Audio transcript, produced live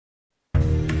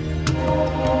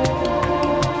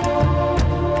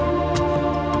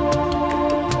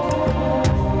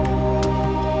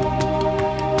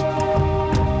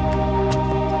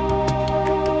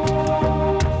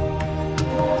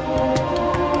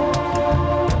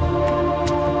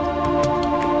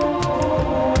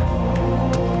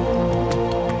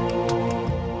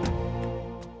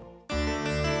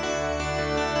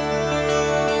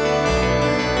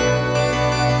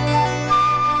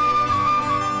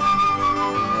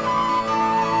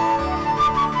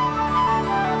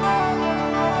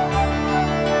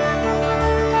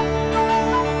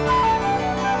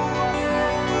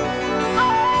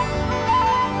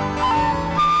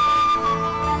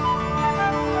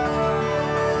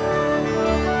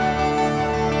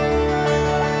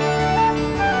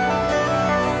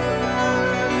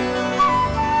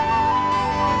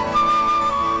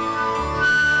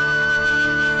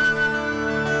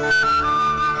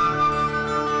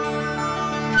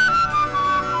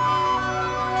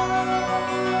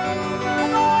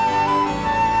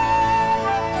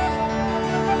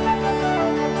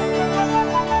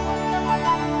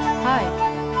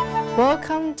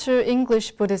to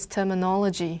English Buddhist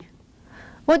terminology.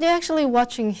 What you're actually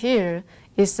watching here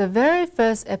is the very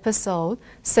first episode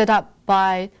set up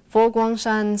by Fo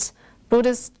Guangshan's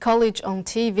Buddhist College on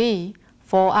TV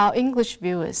for our English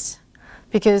viewers,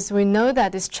 because we know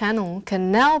that this channel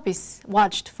can now be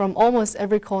watched from almost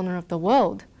every corner of the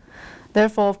world.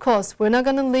 Therefore, of course, we're not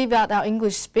going to leave out our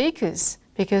English speakers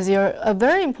because you're a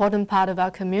very important part of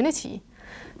our community.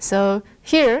 So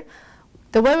here,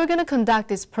 the way we're going to conduct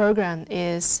this program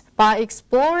is by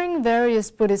exploring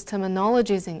various Buddhist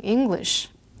terminologies in English.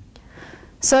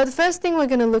 So the first thing we're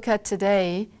going to look at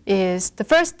today is the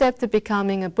first step to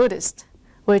becoming a Buddhist,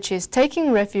 which is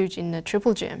taking refuge in the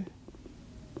Triple Gem.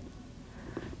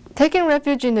 Taking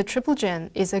refuge in the Triple Gem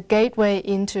is a gateway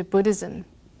into Buddhism.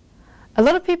 A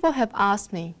lot of people have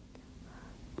asked me,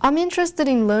 I'm interested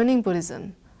in learning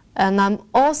Buddhism, and I'm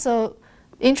also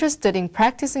interested in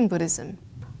practicing Buddhism,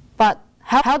 but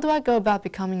how do I go about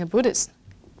becoming a Buddhist?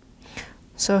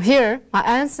 So here, my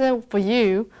answer for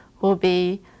you will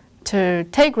be to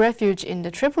take refuge in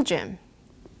the Triple Gem.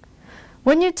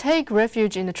 When you take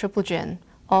refuge in the Triple Gem,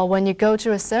 or when you go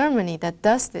to a ceremony that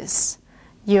does this,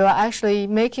 you are actually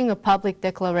making a public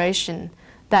declaration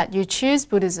that you choose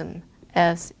Buddhism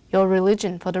as your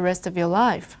religion for the rest of your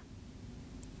life.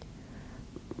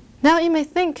 Now you may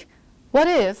think, what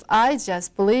if I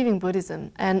just believe in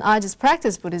Buddhism and I just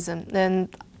practice Buddhism, then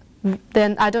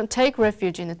I don't take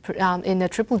refuge in the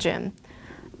Triple Gem?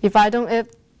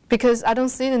 Because I don't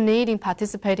see the need in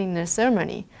participating in the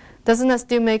ceremony, doesn't that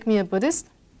still make me a Buddhist?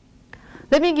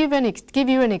 Let me give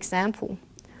you an example.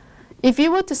 If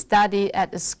you were to study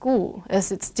at a school as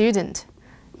its student,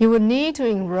 you would need to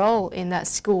enroll in that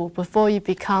school before you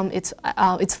become its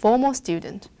formal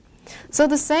student. So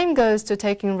the same goes to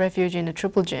taking refuge in the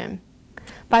Triple Gem.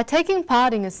 By taking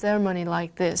part in a ceremony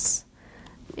like this,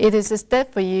 it is a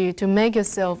step for you to make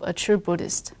yourself a true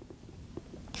Buddhist.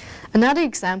 Another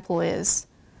example is,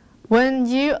 when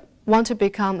you want to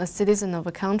become a citizen of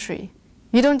a country,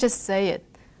 you don't just say it.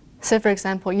 Say, for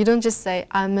example, you don't just say,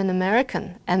 I'm an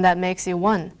American, and that makes you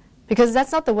one. Because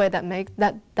that's not the way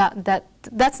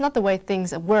that's not the way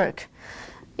things work.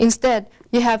 Instead,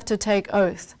 you have to take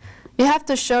oath. You have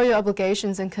to show your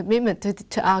obligations and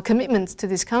commitments to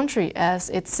this country as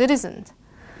its citizen.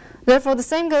 Therefore, the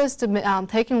same goes to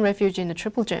taking refuge in the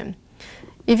Triple Gem.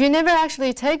 If you never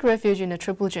actually take refuge in the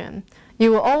Triple Gem,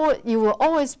 you will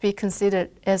always be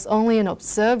considered as only an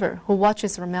observer who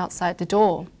watches from outside the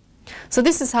door. So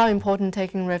this is how important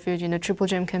taking refuge in the Triple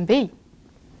Gem can be.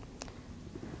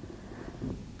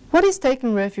 What is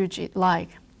taking refuge like?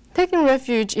 Taking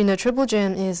refuge in the Triple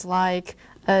Gem is like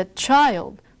a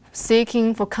child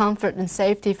seeking for comfort and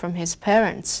safety from his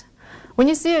parents. When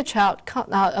you see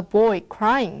a boy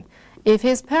crying, if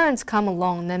his parents come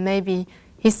along, then maybe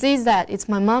he sees that it's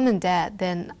my mom and dad,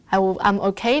 then I'm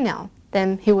okay now,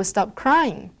 then he will stop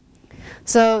crying.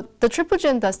 So the Triple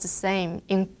Gem does the same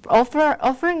in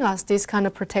offering us this kind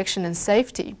of protection and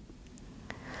safety.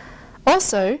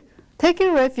 Also,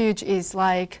 taking refuge is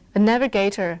like a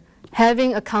navigator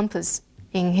having a compass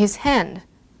in his hand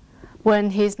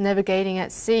when he's navigating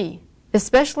at sea,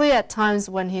 especially at times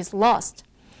when he's lost.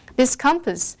 This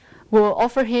compass will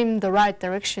offer him the right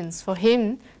directions for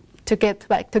him to get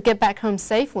back home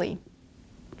safely.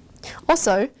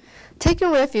 Also, taking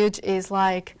refuge is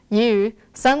like you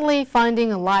suddenly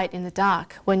finding a light in the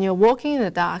dark when you're walking in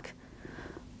the dark.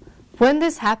 When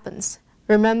this happens,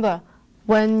 remember,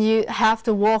 when you have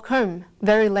to walk home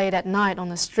very late at night on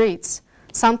the streets,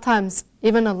 sometimes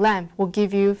even a lamp will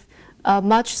give you a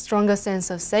much stronger sense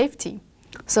of safety.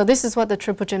 So this is what the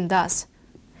Triple Gem does.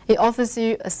 It offers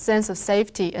you a sense of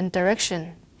safety and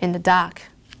direction in the dark.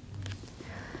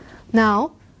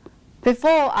 Now,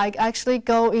 before I actually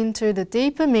go into the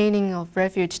deeper meaning of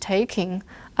refuge taking,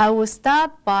 I will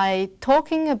start by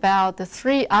talking about the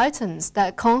 3 items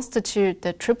that constitute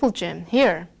the Triple Gem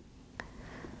here.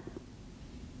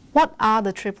 What are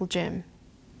the Triple Gem?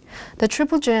 The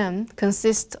Triple Gem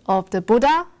consists of the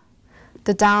Buddha,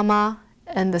 the Dharma,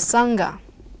 and the Sangha.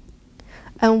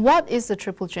 And what is the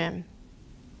Triple Gem?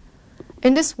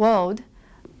 In this world,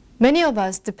 many of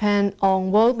us depend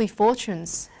on worldly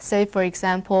fortunes, say for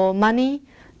example money,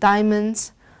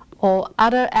 diamonds, or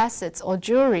other assets or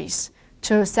jewelries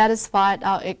to satisfy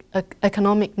our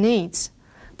economic needs.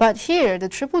 But here, the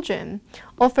Triple Gem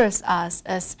offers us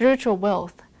a spiritual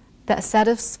wealth that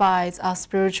satisfies our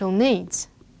spiritual needs.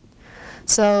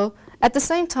 So, at the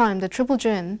same time, the Triple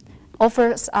Gem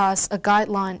offers us a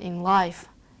guideline in life.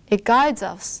 It guides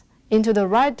us into the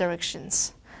right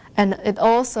directions, and it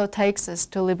also takes us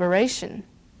to liberation.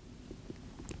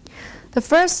 The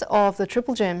first of the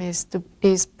Triple Gem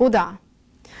is Buddha.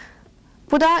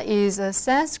 Buddha is a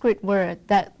Sanskrit word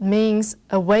that means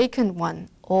awakened one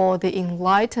or the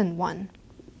enlightened one.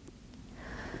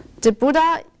 The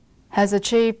Buddha has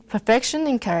achieved perfection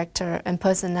in character and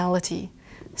personality,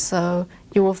 so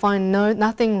you will find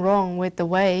nothing wrong with the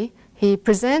way he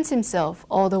presents himself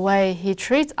or the way he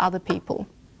treats other people.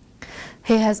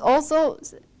 He has also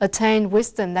attained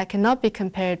wisdom that cannot be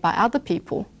compared by other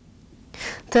people.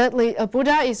 Thirdly, a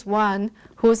Buddha is one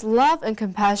whose love and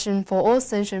compassion for all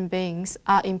sentient beings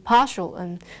are impartial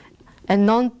and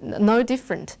no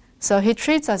different, so he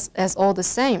treats us as all the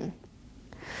same.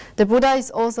 The Buddha is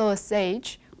also a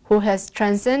sage who has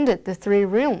transcended the three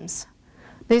realms.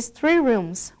 These three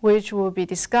realms, which will be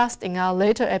discussed in our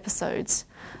later episodes,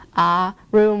 are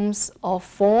realms of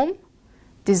form,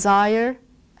 desire,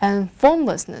 and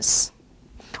formlessness.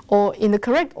 Or in the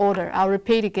correct order, I'll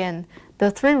repeat again, the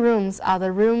three realms are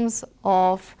the realms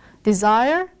of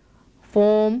desire,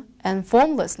 form, and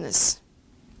formlessness.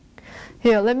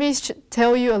 Here, let me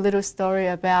tell you a little story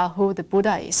about who the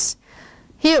Buddha is.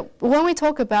 Here, when we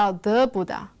talk about the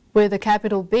Buddha with a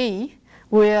capital B,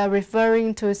 we are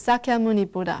referring to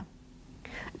Sakyamuni Buddha.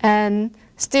 And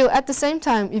still, at the same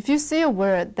time, if you see a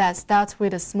word that starts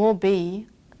with a small b,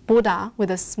 Buddha with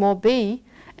a small b,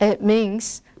 it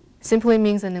simply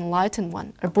means an enlightened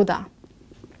one, or Buddha.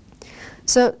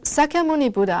 So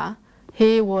Sakyamuni Buddha,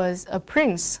 he was a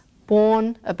prince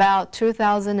born about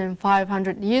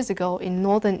 2,500 years ago in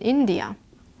northern India.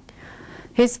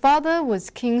 His father was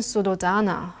King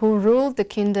Suddhodana, who ruled the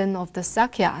kingdom of the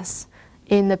Sakyas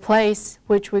in the place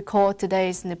which we call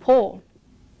today's Nepal.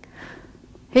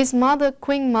 His mother,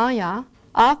 Queen Maya,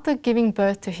 after giving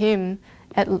birth to him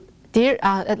at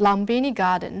Lumbini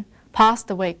Garden,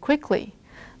 passed away quickly.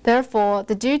 Therefore,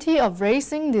 the duty of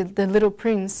raising the little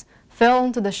prince fell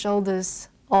onto the shoulders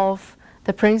of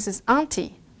the prince's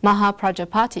auntie,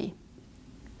 Mahaprajapati.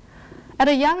 At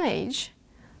a young age,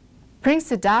 Prince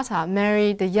Siddhartha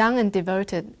married the young and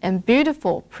devoted and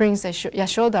beautiful Prince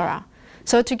Yashodhara.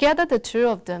 So together the two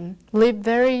of them lived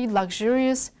very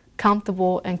luxurious,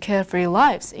 comfortable, and carefree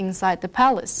lives inside the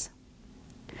palace.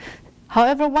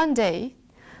 However, one day,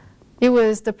 it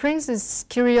was the prince's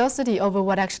curiosity over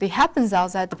what actually happens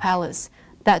outside the palace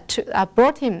that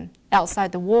brought him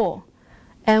outside the wall.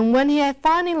 And when he had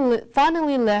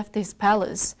finally left his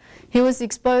palace, he was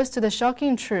exposed to the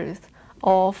shocking truth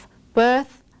of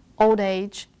birth, old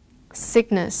age,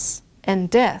 sickness,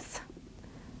 and death.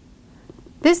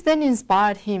 This then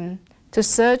inspired him to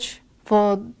search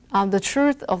for the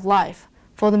truth of life,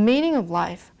 for the meaning of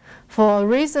life, for a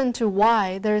reason to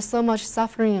why there is so much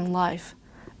suffering in life,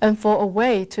 and for a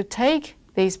way to take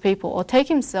these people or take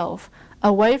himself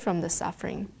away from the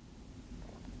suffering.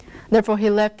 Therefore, he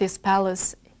left his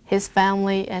palace, his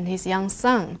family, and his young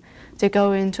son to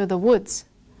go into the woods.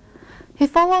 He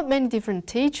followed many different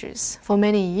teachers for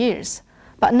many years,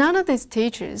 but none of these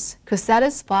teachers could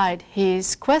satisfy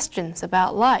his questions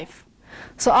about life.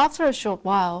 So after a short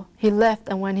while, he left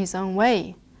and went his own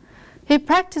way. He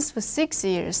practiced for 6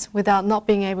 years without not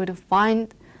being able to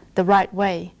find the right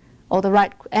way or the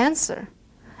right answer.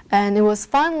 And it was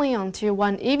finally until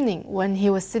one evening when he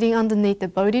was sitting underneath the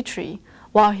Bodhi tree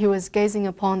while he was gazing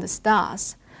upon the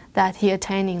stars that he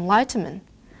attained enlightenment.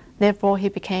 Therefore, he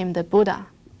became the Buddha.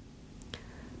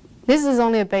 This is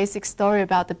only a basic story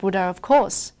about the Buddha, of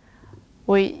course.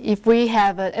 If we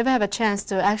ever have a chance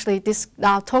to actually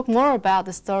talk more about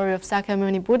the story of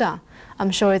Sakyamuni Buddha,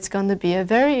 I'm sure it's going to be a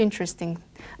very interesting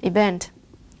event.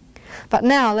 But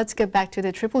now, let's get back to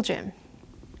the Triple Gem.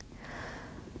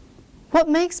 What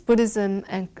makes Buddhism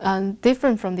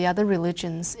different from the other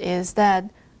religions is that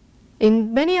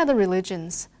in many other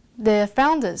religions, their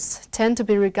founders tend to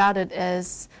be regarded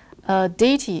as a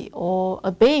deity or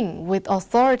a being with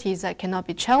authorities that cannot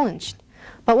be challenged.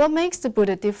 But what makes the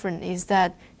Buddha different is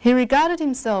that he regarded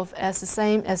himself as the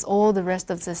same as all the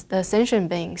rest of the sentient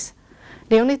beings.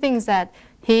 The only thing is that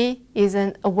he is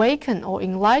an awakened or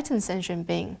enlightened sentient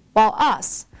being, while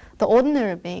us, the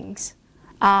ordinary beings,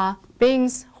 are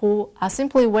beings who are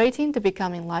simply waiting to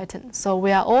become enlightened. So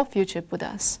we are all future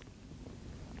Buddhas.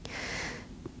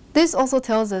 This also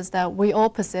tells us that we all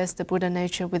possess the Buddha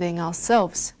nature within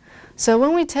ourselves. So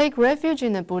when we take refuge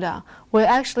in the Buddha, we're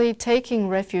actually taking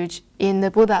refuge in the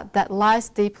Buddha that lies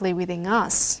deeply within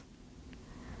us.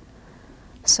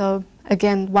 So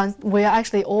again, we are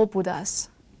actually all Buddhas.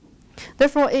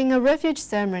 Therefore, in a refuge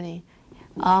ceremony,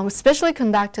 especially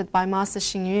conducted by Master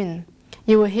Xing Yun,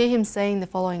 you will hear him saying the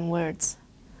following words.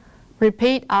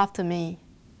 Repeat after me.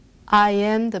 I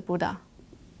am the Buddha.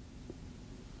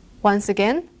 Once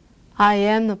again, I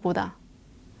am the Buddha.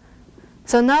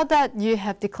 So now that you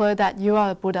have declared that you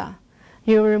are a Buddha,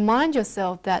 you remind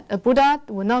yourself that a Buddha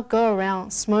will not go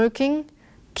around smoking,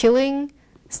 killing,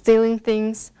 stealing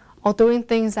things, or doing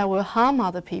things that will harm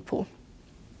other people.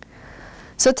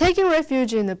 So taking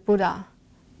refuge in the Buddha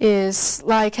is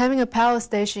like having a power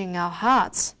station in our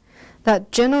hearts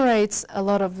that generates a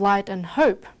lot of light and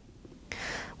hope.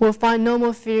 We'll find no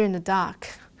more fear in the dark.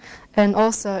 And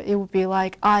also it will be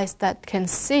like eyes that can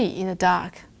see in the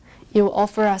dark. It will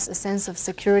offer us a sense of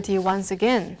security once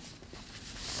again.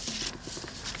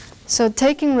 So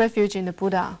taking refuge in the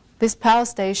Buddha, this power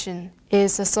station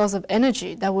is a source of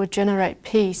energy that will generate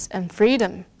peace and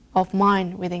freedom of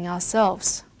mind within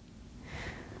ourselves.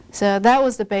 So that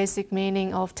was the basic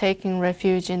meaning of taking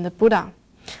refuge in the Buddha.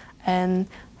 And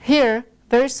here,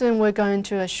 very soon we're going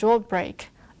to a short break.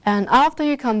 And after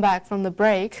you come back from the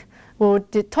break, we'll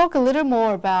talk a little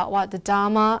more about what the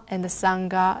Dharma and the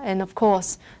Sangha and, of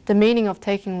course, the meaning of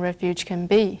taking refuge can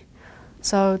be.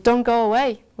 So don't go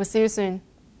away. We'll see you soon.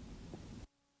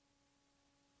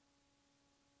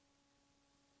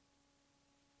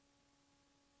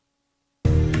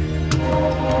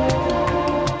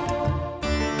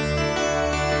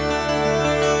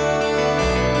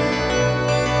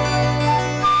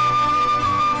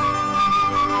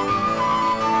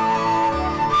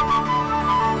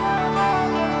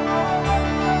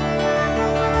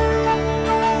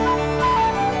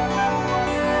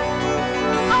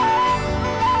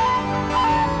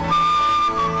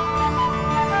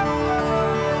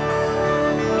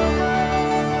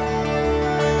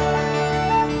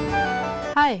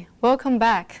 Hi, welcome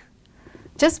back.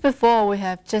 Just before we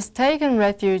have just taken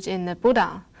refuge in the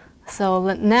Buddha.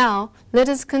 So now let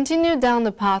us continue down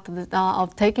the path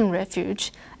of taking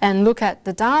refuge and look at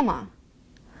the Dharma.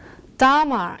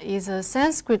 Dharma is a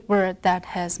Sanskrit word that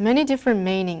has many different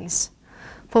meanings.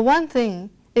 For one thing,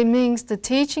 it means the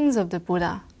teachings of the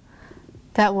Buddha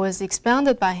that was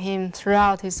expounded by him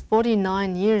throughout his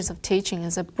 49 years of teaching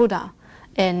as a Buddha,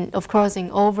 and of course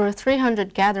in over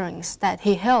 300 gatherings that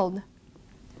he held.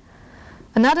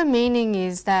 Another meaning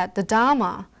is that the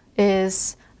Dharma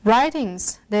is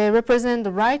writings. They represent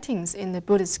the writings in the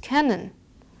Buddhist canon,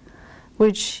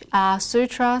 which are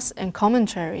sutras and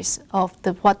commentaries of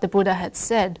what the Buddha had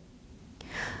said.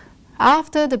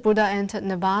 After the Buddha entered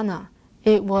Nirvana,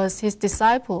 it was his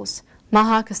disciples,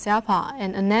 Mahakasyapa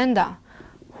and Ananda,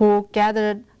 who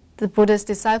gathered the Buddha's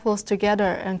disciples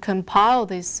together and compiled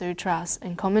these sutras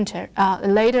and commentaries.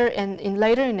 Later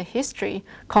in the history,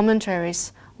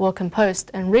 commentaries were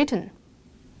composed and written.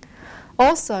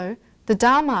 Also, the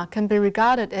Dharma can be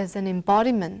regarded as an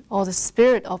embodiment or the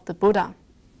spirit of the Buddha.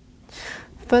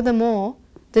 Furthermore,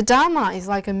 the Dharma is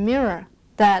like a mirror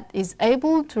that is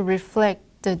able to reflect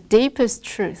the deepest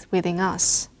truth within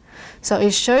us. So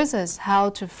it shows us how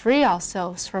to free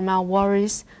ourselves from our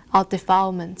worries, our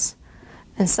defilements,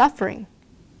 and suffering.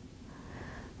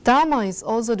 Dharma is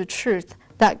also the truth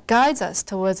that guides us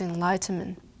towards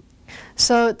enlightenment.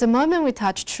 So the moment we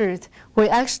touch truth, we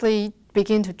actually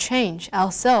begin to change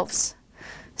ourselves.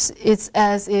 It's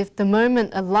as if the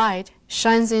moment a light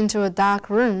shines into a dark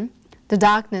room, the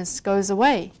darkness goes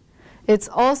away. It's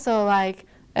also like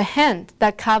a hand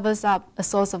that covers up a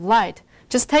source of light.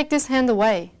 Just take this hand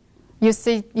away, you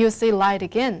see light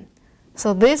again.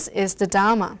 So this is the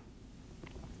Dharma.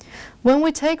 When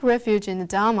we take refuge in the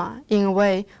Dharma, in a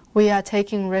way, we are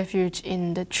taking refuge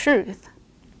in the truth.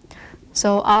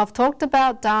 So I've talked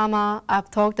about Dharma, I've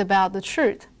talked about the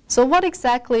truth. So what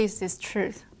exactly is this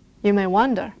truth? You may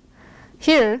wonder.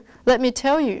 Here, let me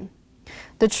tell you.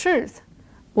 The truth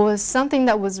was something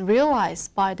that was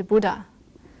realized by the Buddha.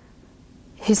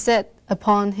 He said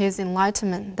upon his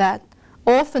enlightenment that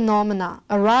all phenomena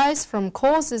arise from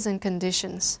causes and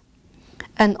conditions,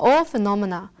 and all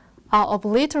phenomena are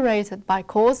obliterated by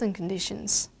cause and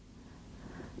conditions.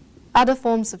 Other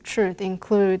forms of truth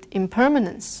include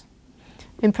impermanence.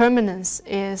 Impermanence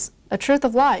is a truth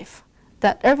of life,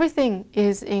 that everything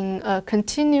is in a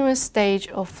continuous stage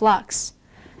of flux.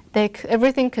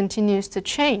 Everything continues to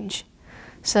change.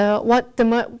 So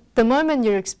the moment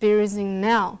you're experiencing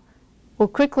now will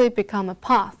quickly become a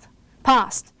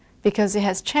past, because it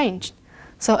has changed.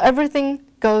 So everything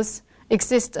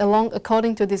exists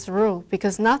according to this rule,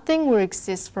 because nothing will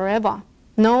exist forever.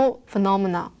 No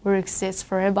phenomena will exist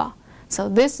forever. So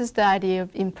this is the idea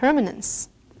of impermanence.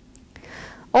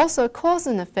 Also, cause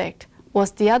and effect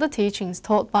was the other teachings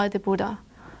taught by the Buddha,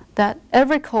 that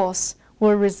every cause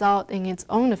will result in its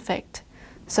own effect.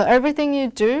 So everything you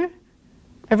do,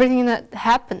 everything that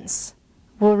happens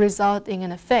will result in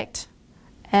an effect.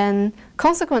 And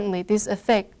consequently, this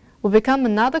effect will become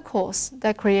another cause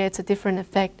that creates a different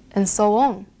effect, and so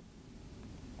on.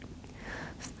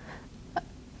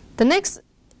 The next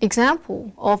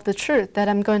example of the truth that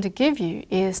I'm going to give you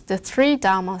is the 3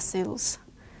 Dharma seals.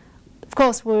 Of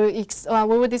course, we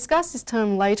will discuss this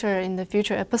term later in the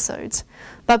future episodes.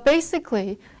 But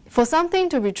basically, for something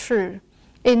to be true,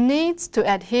 it needs to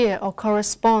adhere or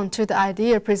correspond to the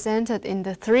idea presented in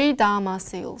the 3 Dharma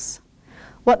seals.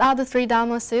 What are the 3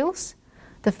 Dharma seals?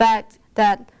 The fact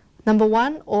that, number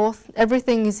 1,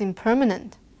 everything is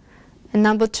impermanent. And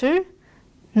number 2,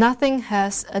 nothing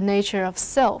has a nature of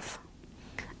self.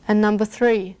 And number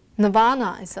 3,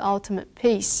 nirvana is the ultimate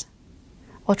peace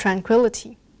or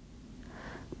tranquility.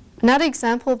 Another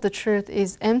example of the truth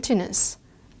is emptiness,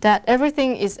 that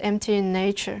everything is empty in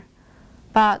nature.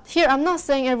 But here I'm not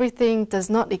saying everything does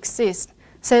not exist.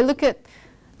 Say, look at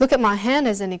my hand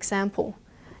as an example.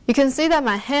 You can see that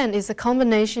my hand is a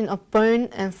combination of bone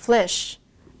and flesh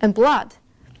and blood.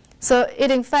 So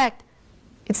in fact,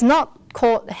 it's not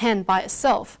called a hand by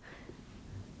itself.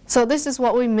 So this is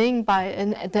what we mean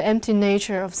by the empty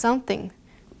nature of something.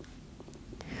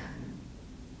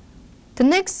 The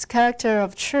next character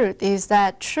of truth is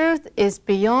that truth is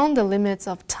beyond the limits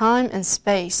of time and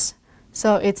space.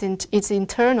 So it's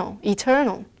eternal.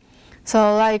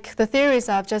 So like the theories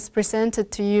I've just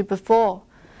presented to you before,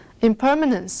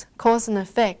 impermanence, cause and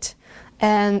effect,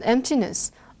 and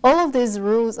emptiness, all of these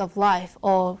rules of life,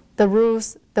 or the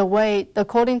rules, the way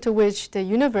according to which the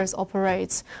universe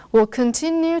operates, will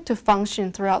continue to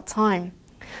function throughout time.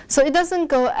 So it doesn't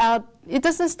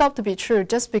stop to be true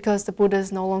just because the Buddha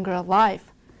is no longer alive,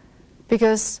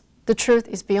 because the truth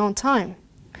is beyond time.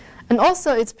 And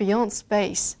also it's beyond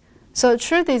space. So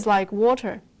truth is like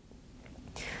water.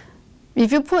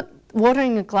 If you put water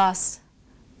in a glass,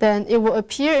 then it will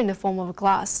appear in the form of a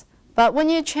glass. But when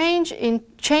you change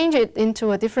it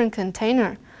into a different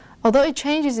container, although it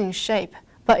changes in shape,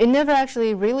 but it never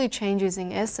actually really changes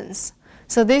in essence.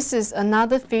 So this is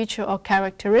another feature or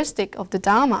characteristic of the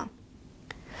Dharma.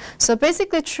 So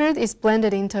basically truth is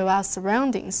blended into our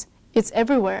surroundings. It's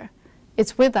everywhere.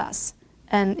 It's with us.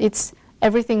 And it's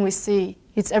everything we see.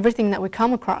 It's everything that we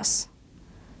come across.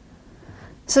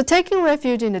 So taking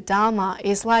refuge in the Dharma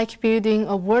is like building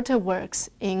a waterworks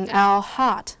in our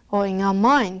heart or in our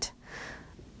mind.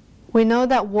 We know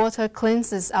that water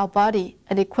cleanses our body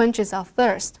and it quenches our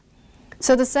thirst.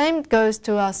 So the same goes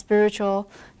to our spiritual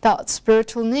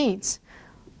needs.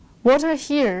 Water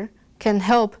here can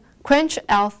help quench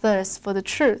our thirst for the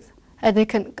truth, and it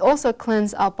can also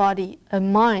cleanse our body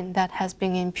and mind that has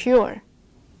been impure.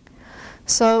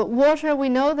 So water, we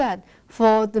know that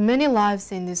for the many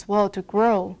lives in this world to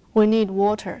grow, we need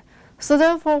water. So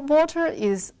therefore, water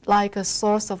is like a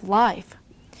source of life.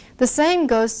 The same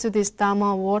goes to this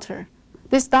Dharma water.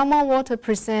 This Dharma water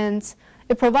provides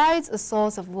a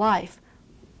source of life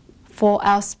for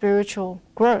our spiritual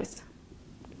growth.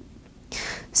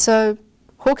 So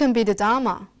who can be the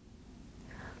Dharma?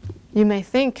 You may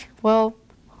think, well,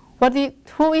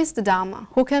 who is the Dharma?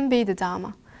 Who can be the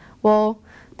Dharma? Well,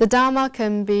 the Dharma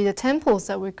can be the temples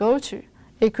that we go to.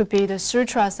 It could be the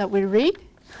sutras that we read,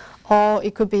 or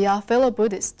it could be our fellow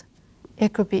Buddhists.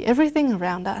 It could be everything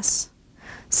around us.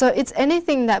 So it's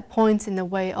anything that points in the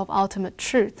way of ultimate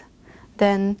truth.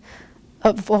 Then,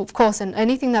 of course, and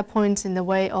anything that points in the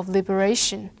way of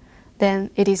liberation, then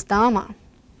it is Dharma.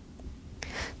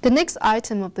 The next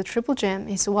item of the Triple Gem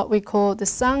is what we call the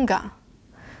Sangha.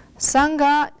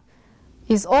 Sangha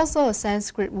is also a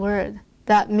Sanskrit word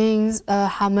that means a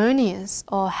harmonious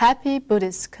or happy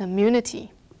Buddhist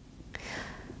community.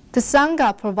 The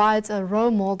Sangha provides a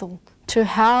role model to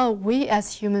how we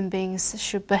as human beings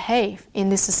should behave in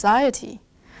this society.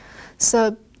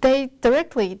 So they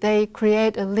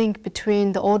create a link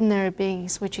between the ordinary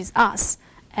beings, which is us,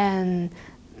 and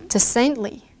the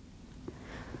saintly.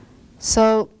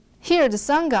 So here the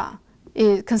Sangha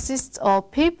consists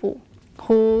of people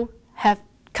who have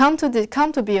come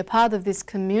to be a part of this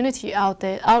community out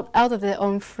of their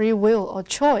own free will or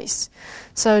choice.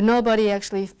 So nobody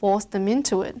actually forced them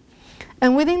into it.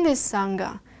 And within this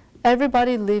Sangha,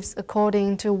 everybody lives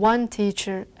according to one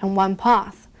teacher and one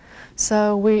path.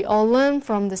 So we all learn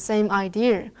from the same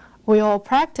idea. We all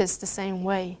practice the same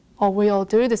way, or we all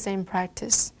do the same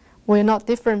practice. We're not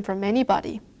different from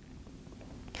anybody.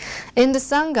 In the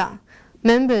Sangha,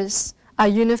 members are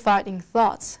unified in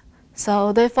thoughts,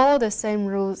 so they follow the same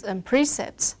rules and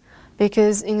precepts,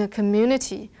 because in a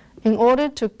community, in order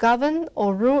to govern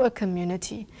or rule a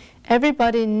community,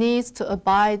 everybody needs to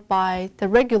abide by the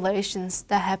regulations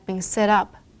that have been set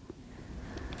up.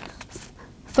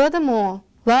 Furthermore,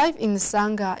 life in the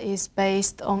Sangha is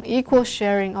based on equal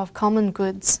sharing of common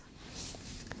goods.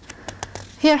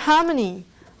 Here, harmony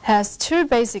has two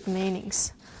basic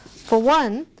meanings. For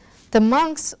one, the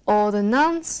monks or the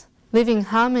nuns live in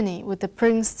harmony with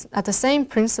the same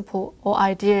principle or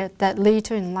idea that lead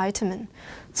to enlightenment.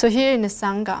 So here in the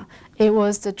Sangha, it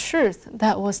was the truth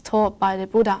that was taught by the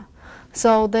Buddha.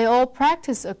 So they all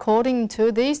practice according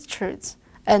to these truths,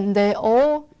 and they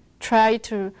all try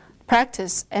to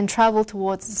practice and travel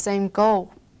towards the same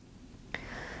goal.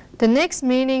 The next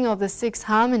meaning of the 6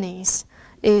 harmonies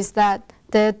is that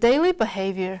their daily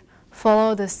behavior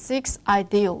follow the 6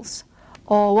 ideals,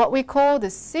 or what we call the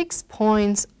 6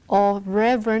 points of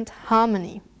reverent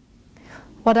harmony.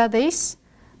 What are these?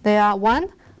 They are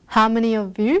 1. Harmony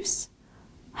of views,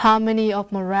 harmony of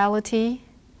morality,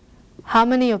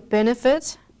 harmony of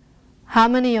benefit,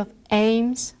 harmony of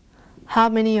aims,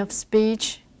 harmony of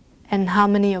speech, and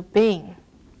harmony of being.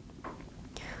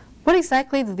 What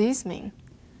exactly do these mean?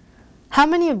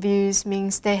 Harmony of views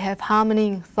means they have harmony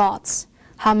in thoughts,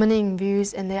 harmony in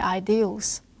views and their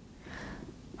ideals.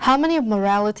 Harmony of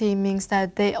morality means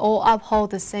that they all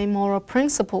uphold the same moral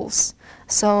principles.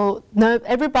 So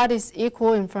everybody is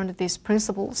equal in front of these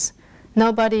principles.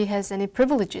 Nobody has any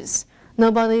privileges.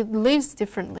 Nobody lives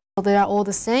differently. They are all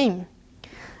the same.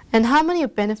 And harmony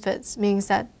of benefits means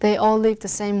that they all live the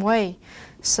same way.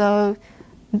 So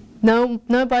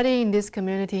nobody in this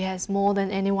community has more than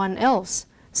anyone else.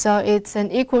 So it's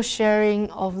an equal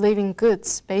sharing of living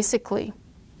goods, basically.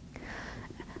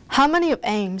 Harmony of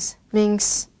aims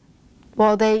means,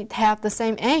 well, they have the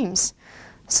same aims.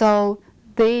 So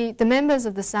the members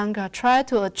of the Sangha try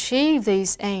to achieve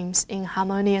these aims in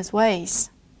harmonious ways.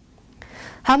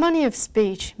 Harmony of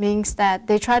speech means that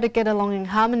they try to get along in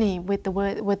harmony with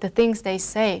the things they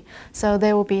say. So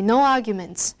there will be no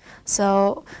arguments.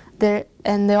 So they'll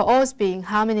always be in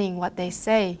harmony in what they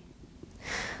say.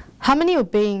 Harmony of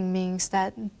being means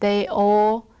that they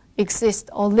all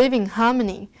exist or live in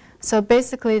harmony. So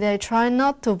basically they try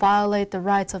not to violate the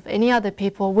rights of any other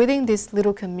people within this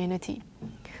little community.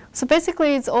 So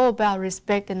basically it's all about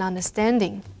respect and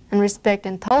understanding, and respect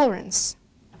and tolerance.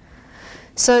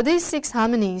 So these 6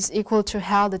 harmonies equal to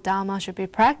how the Dharma should be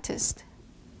practiced.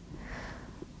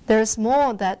 There's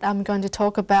more that I'm going to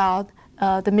talk about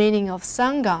the meaning of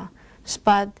Sangha,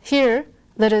 but here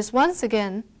let us once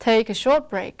again take a short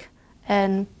break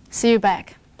and see you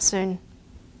back soon.